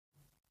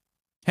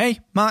Hey,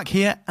 Mark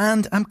here,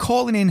 and I'm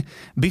calling in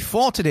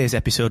before today's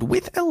episode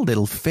with a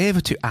little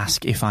favour to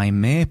ask, if I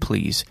may,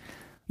 please.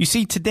 You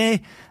see,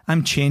 today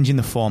I'm changing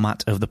the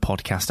format of the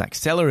Podcast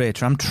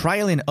Accelerator. I'm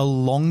trialling a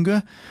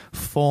longer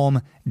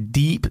form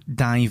deep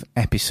dive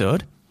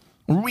episode,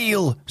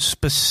 real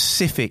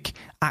specific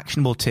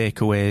actionable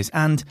takeaways,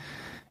 and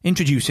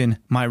introducing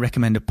my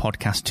recommended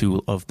podcast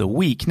tool of the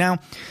week. Now,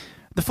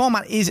 the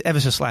format is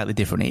ever so slightly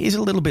different. It is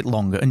a little bit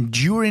longer, and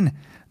during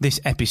this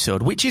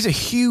episode, which is a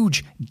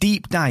huge,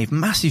 deep dive,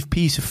 massive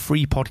piece of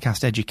free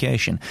podcast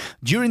education,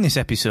 during this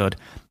episode,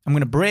 I'm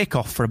going to break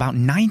off for about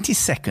 90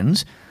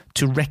 seconds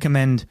to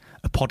recommend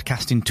a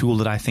podcasting tool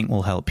that I think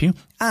will help you.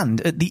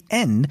 And at the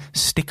end,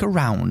 stick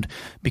around,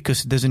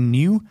 because there's a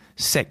new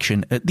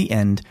section at the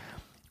end,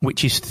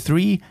 which is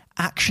 3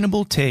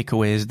 actionable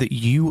takeaways that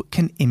you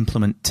can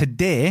implement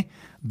today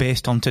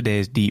based on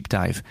today's deep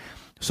dive.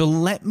 So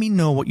let me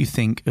know what you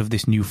think of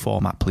this new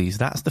format, please.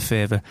 That's the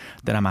favour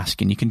that I'm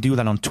asking. You can do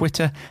that on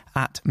Twitter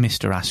at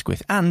Mr.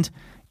 Asquith, and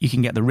you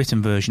can get the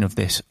written version of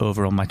this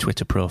over on my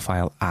Twitter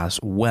profile as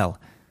well.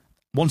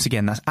 Once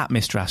again, that's at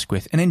Mr.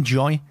 Asquith, and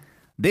enjoy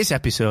this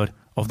episode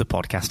of the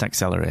Podcast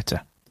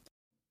Accelerator.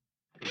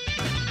 Do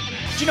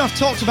you know, I've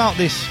talked about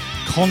this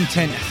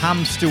content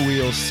hamster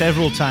wheel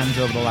several times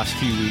over the last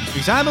few weeks,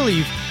 because I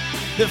believe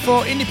that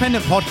for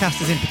independent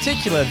podcasters in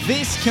particular,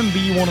 this can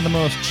be one of the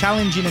most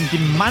challenging and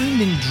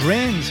demanding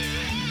drains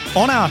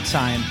on our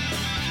time,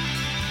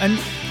 and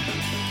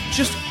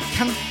just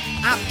can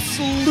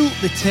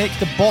absolutely take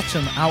the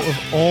bottom out of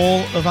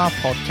all of our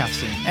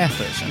podcasting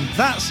efforts. And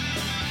that's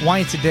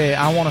why today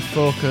I want to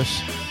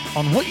focus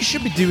on what you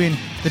should be doing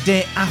the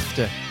day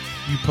after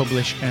you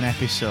publish an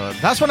episode.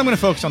 That's what I'm going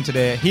to focus on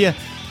today here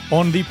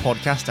on the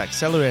Podcast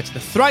Accelerator,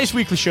 the thrice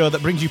weekly show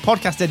that brings you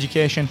podcast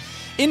education,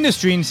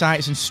 industry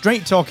insights, and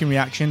straight talking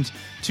reactions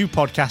to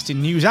podcasting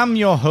news. I'm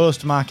your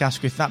host, Mark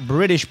Asquith, that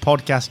British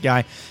podcast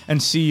guy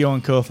and CEO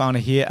and co-founder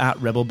here at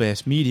Rebel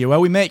Base Media, where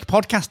we make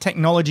podcast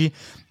technology.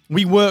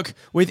 We work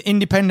with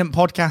independent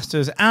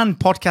podcasters and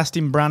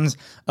podcasting brands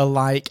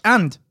alike,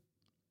 and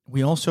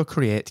we also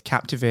create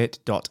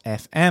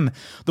Captivate.fm,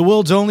 the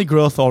world's only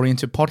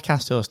growth-oriented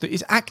podcast host that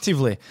is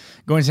actively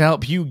going to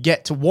help you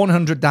get to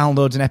 100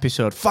 downloads an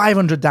episode,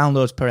 500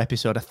 downloads per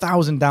episode,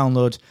 1,000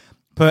 downloads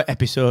per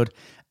episode,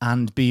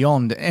 and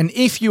beyond. And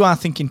if you are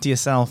thinking to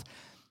yourself,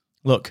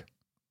 look,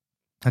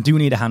 I do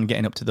need a hand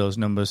getting up to those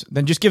numbers,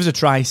 then just give us a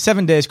try.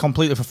 7 days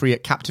completely for free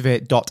at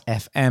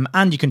Captivate.fm,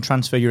 and you can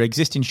transfer your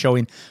existing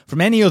showing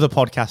from any other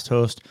podcast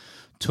host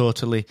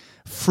totally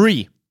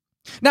free.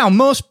 Now,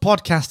 most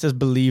podcasters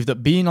believe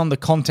that being on the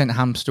content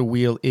hamster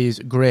wheel is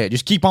great.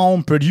 Just keep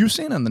on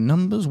producing and the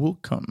numbers will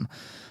come.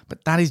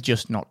 But that is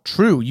just not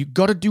true. You've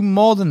got to do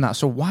more than that.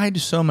 So why do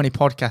so many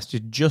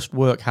podcasters just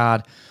work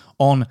hard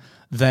on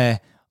their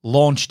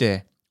launch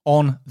day,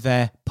 on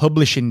their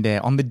publishing day,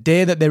 on the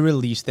day that they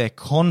release their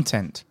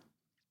content?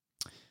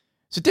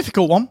 It's a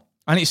difficult one,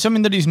 and it's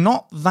something that is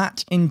not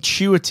that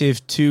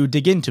intuitive to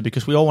dig into,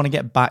 because we all want to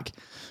get back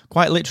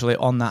quite literally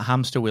on that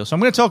hamster wheel. So I'm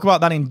going to talk about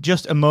that in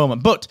just a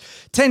moment. But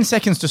 10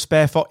 seconds to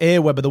spare for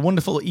Aweber, the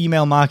wonderful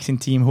email marketing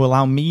team who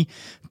allow me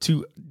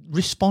to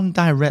respond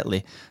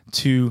directly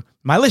to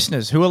my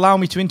listeners, who allow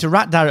me to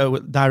interact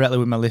directly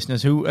with my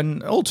listeners,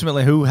 and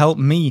ultimately who help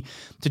me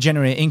to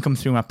generate income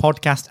through my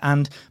podcast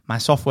and my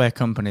software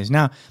companies.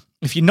 Now,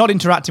 if you're not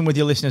interacting with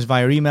your listeners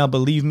via email,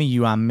 believe me,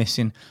 you are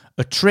missing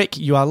a trick.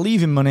 You are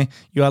leaving money,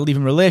 you are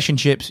leaving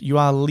relationships, you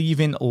are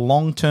leaving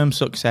long-term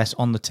success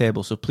on the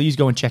table. So please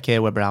go and check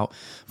Aweber out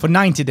for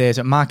 90 days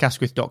at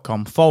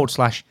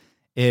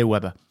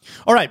markasquith.com/Aweber.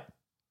 All right,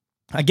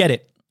 I get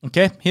it.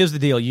 Okay, here's the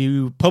deal.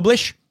 You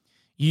publish,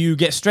 you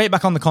get straight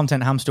back on the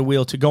content hamster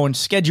wheel to go and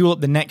schedule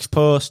up the next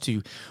post,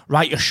 to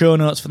write your show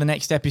notes for the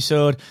next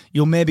episode.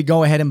 You'll maybe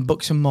go ahead and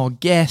book some more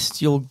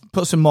guests. You'll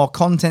put some more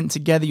content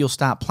together. You'll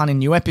start planning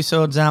new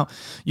episodes out.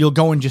 You'll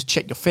go and just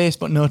check your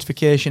Facebook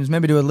notifications,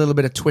 maybe do a little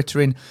bit of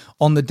Twittering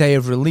on the day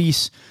of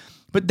release.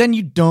 But then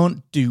you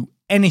don't do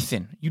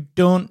anything. You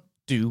don't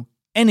do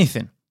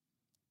anything.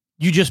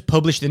 You just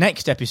publish the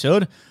next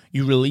episode.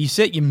 You release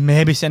it. You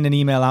maybe send an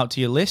email out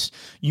to your list.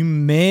 You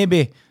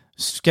maybe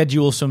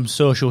schedule some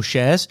social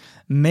shares.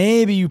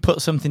 Maybe you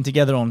put something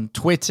together on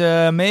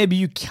Twitter. Maybe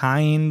you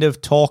kind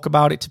of talk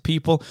about it to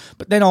people.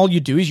 But then all you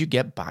do is you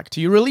get back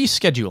to your release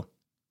schedule,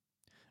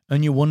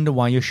 and you wonder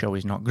why your show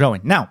is not growing.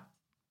 Now,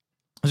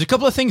 there's a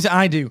couple of things that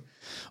I do,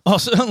 or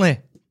certainly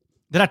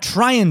that I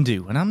try and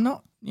do, and I'm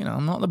not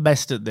the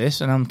best at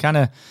this, and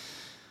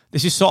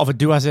this is sort of a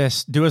do as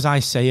I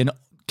say, and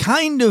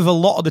kind of a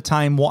lot of the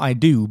time what I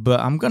do,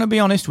 but I'm going to be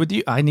honest with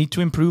you, I need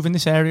to improve in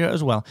this area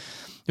as well.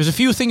 There's a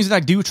few things that I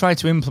do try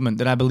to implement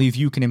that I believe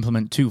you can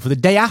implement too for the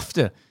day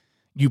after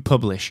you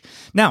publish.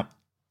 Now,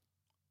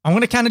 I'm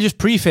going to kind of just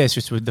preface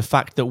this with the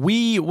fact that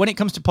when it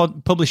comes to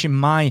publishing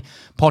my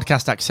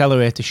Podcast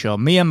Accelerator show,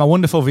 me and my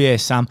wonderful VA,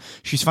 Sam,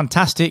 she's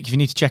fantastic. If you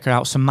need to check her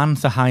out,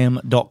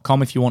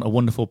 SamanthaHyam.com if you want a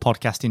wonderful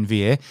podcasting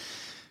VA.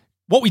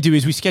 What we do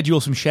is we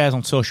schedule some shares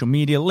on social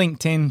media,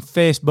 LinkedIn,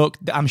 Facebook.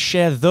 I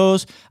share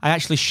those. I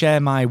actually share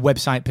my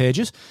website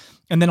pages.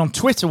 And then on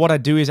Twitter, what I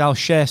do is I'll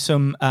share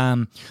some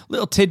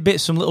little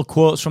tidbits, some little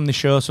quotes from the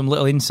show, some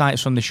little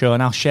insights from the show,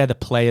 and I'll share the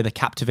player, the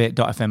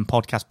Captivate.fm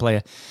podcast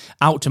player,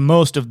 out to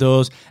most of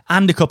those,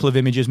 and a couple of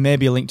images,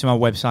 maybe a link to my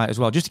website as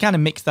well, just to kind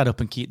of mix that up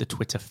and keep the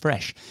Twitter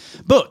fresh.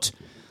 But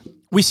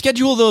we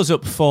schedule those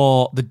up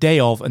for the day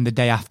of and the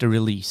day after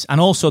release, and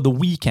also the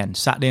weekend,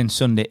 Saturday and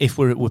Sunday, if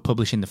we're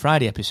publishing the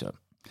Friday episode.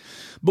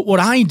 But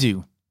what I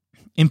do,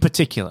 in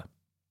particular,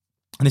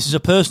 and this is a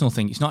personal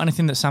thing, it's not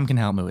anything that Sam can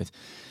help me with,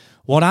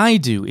 what I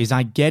do is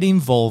I get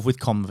involved with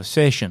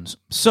conversations.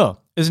 So,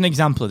 as an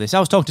example of this, I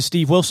was talking to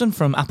Steve Wilson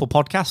from Apple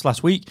Podcasts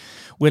last week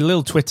with a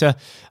little Twitter,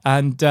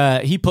 and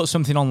he put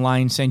something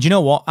online saying, "Do you know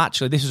what?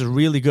 Actually, this is a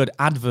really good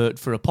advert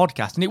for a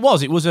podcast." And it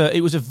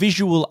was a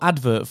visual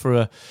advert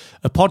for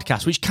a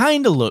podcast, which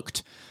kind of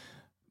looked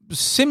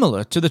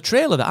similar to the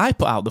trailer that I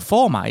put out. The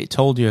format, it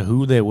told you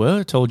who they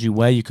were, told you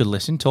where you could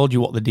listen, told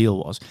you what the deal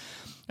was.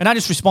 And I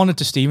just responded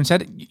to Steve and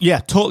said, yeah,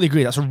 totally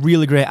agree. That's a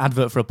really great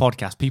advert for a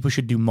podcast. People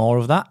should do more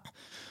of that.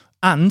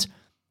 And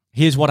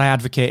here's what I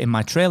advocate in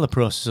my trailer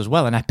process as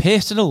well. And I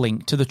pasted a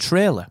link to the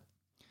trailer.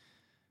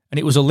 And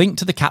it was a link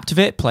to the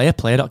Captivate player,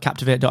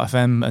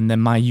 player.captivate.fm, and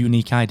then my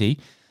unique ID.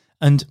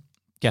 And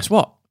guess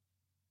what?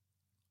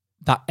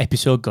 That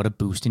episode got a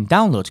boost in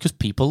downloads because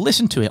people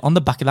listened to it on the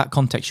back of that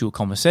contextual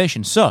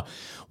conversation. So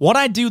what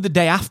I do the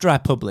day after I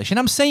publish, and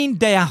I'm saying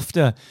day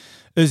after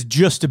as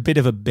just a bit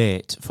of a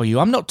bait for you.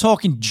 I'm not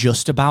talking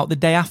just about the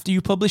day after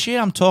you publish it.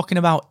 I'm talking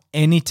about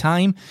any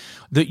time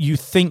that you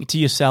think to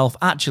yourself,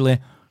 actually,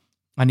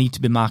 I need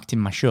to be marketing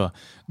my show.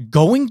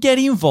 Go and get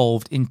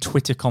involved in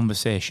Twitter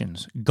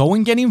conversations. Go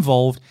and get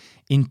involved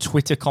in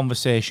Twitter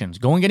conversations.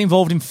 Go and get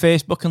involved in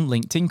Facebook and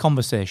LinkedIn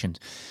conversations.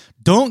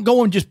 Don't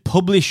go and just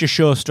publish your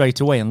show straight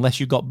away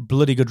unless you've got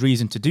bloody good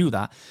reason to do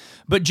that.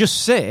 But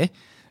just say,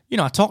 you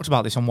know, I talked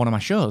about this on one of my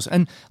shows.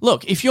 And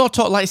look, if you're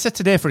talking, like I said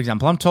today, for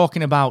example, I'm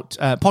talking about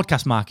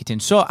podcast marketing.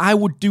 So I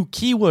would do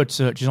keyword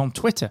searches on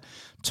Twitter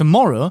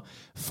tomorrow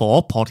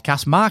for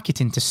podcast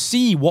marketing to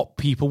see what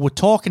people were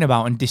talking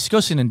about and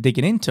discussing and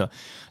digging into.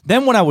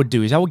 Then what I would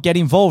do is I would get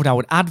involved. I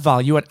would add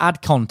value, I'd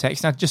add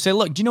context. And I'd just say,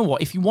 look, do you know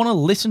what? If you want to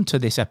listen to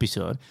this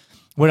episode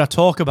where I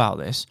talk about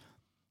this,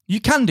 you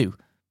can do.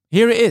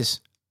 Here it is.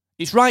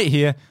 It's right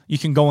here. You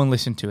can go and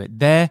listen to it.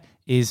 There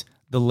is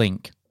the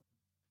link.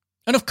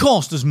 And of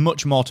course, there's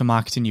much more to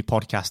marketing your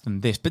podcast than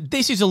this, but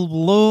this is a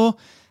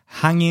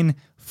low-hanging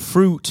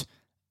fruit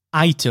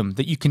item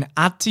that you can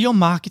add to your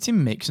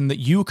marketing mix and that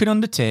you can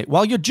undertake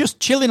while you're just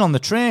chilling on the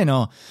train,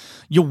 or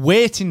you're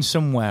waiting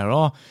somewhere,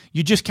 or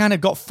you just kind of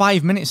got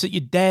 5 minutes at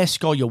your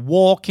desk, or you're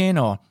walking,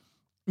 or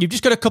you've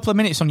just got a couple of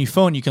minutes on your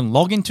phone. You can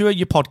log into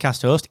your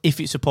podcast host if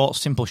it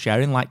supports simple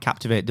sharing like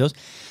Captivate does.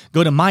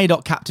 Go to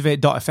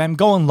my.captivate.fm,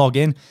 go and log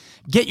in,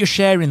 get your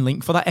sharing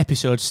link for that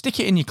episode, stick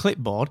it in your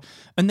clipboard,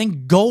 and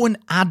then go and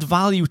add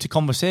value to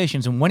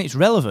conversations. And when it's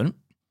relevant,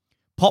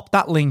 pop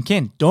that link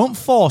in. Don't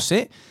force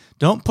it.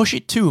 Don't push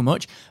it too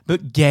much,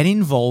 but get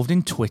involved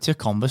in Twitter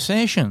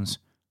conversations.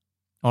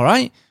 All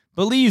right?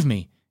 Believe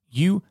me,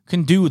 you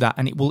can do that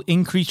and it will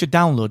increase your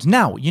downloads.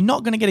 Now, you're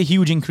not going to get a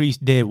huge increase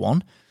day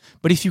one,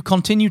 but if you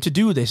continue to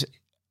do this,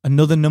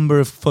 another number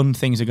of fun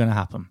things are going to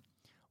happen.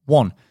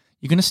 1,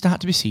 you're going to start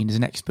to be seen as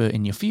an expert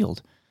in your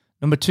field.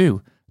 Number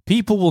 2,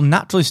 people will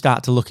naturally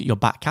start to look at your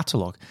back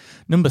catalogue.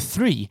 Number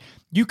 3,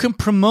 you can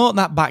promote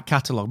that back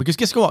catalogue because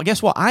guess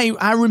what?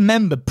 I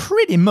remember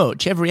pretty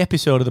much every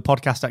episode of the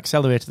Podcast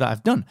Accelerator that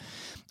I've done.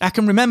 I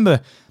can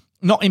remember,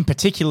 not in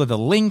particular the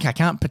link, I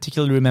can't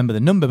particularly remember the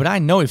number, but I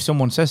know if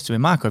someone says to me,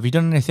 Marco, have you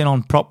done anything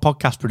on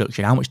podcast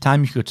production? How much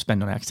time you could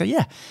spend on it? I can say,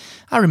 yeah,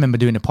 I remember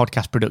doing a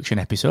podcast production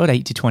episode,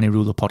 80-20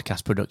 rule of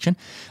podcast production.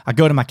 I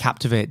go to my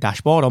Captivate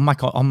dashboard on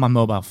my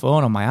mobile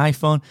phone, on my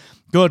iPhone,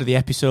 go to the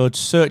episode,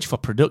 search for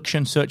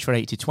production, search for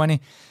 80-20.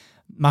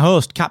 My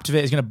host,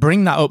 Captivate, is going to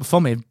bring that up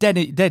for me.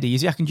 Dead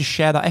easy. I can just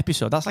share that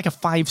episode. That's like a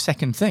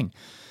 5-second thing.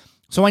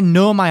 So I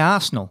know my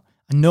arsenal.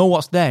 I know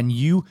what's there, and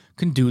you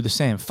can do the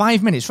same.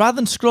 5 minutes. Rather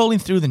than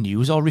scrolling through the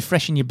news or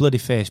refreshing your bloody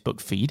Facebook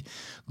feed,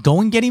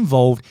 go and get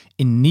involved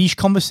in niche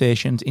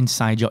conversations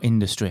inside your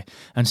industry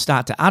and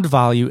start to add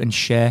value and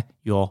share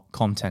your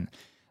content.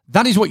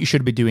 That is what you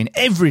should be doing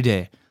every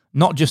day,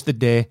 not just the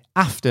day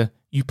after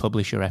you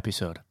publish your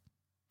episode.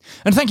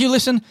 And thank you,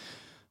 listen.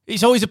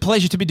 It's always a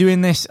pleasure to be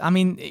doing this. I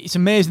mean, it's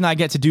amazing that I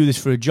get to do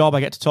this for a job. I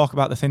get to talk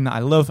about the thing that I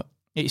love.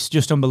 It's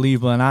just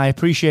unbelievable, and I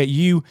appreciate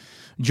you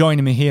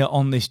joining me here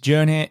on this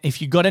journey.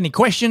 If you've got any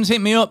questions,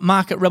 hit me up,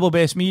 Mark at Rebel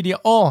Base Media,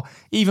 or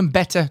even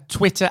better,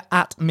 Twitter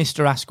at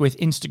Mr. Asquith,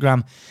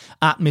 Instagram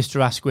at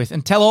Mr. Asquith,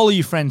 and tell all of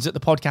your friends that the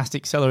Podcast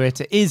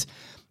Accelerator is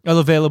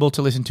available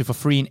to listen to for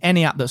free in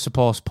any app that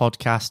supports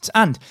podcasts.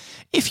 And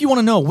if you want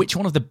to know which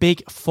one of the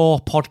big 4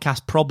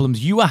 podcast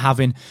problems you are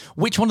having,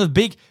 which one of the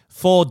big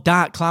 4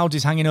 dark clouds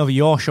is hanging over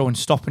your show and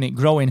stopping it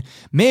growing,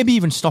 maybe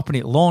even stopping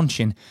it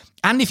launching,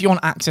 and if you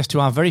want access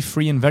to our very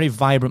free and very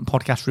vibrant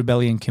Podcast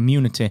Rebellion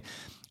community,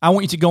 I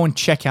want you to go and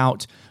check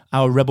out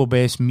our Rebel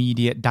Base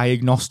Media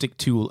diagnostic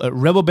tool at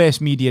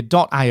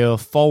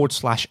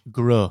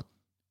rebelbasemedia.io/grow.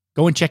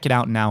 Go and check it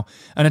out now.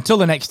 And until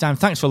the next time,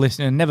 thanks for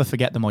listening. And never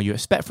forget, the more you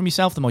expect from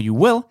yourself, the more you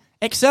will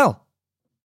excel.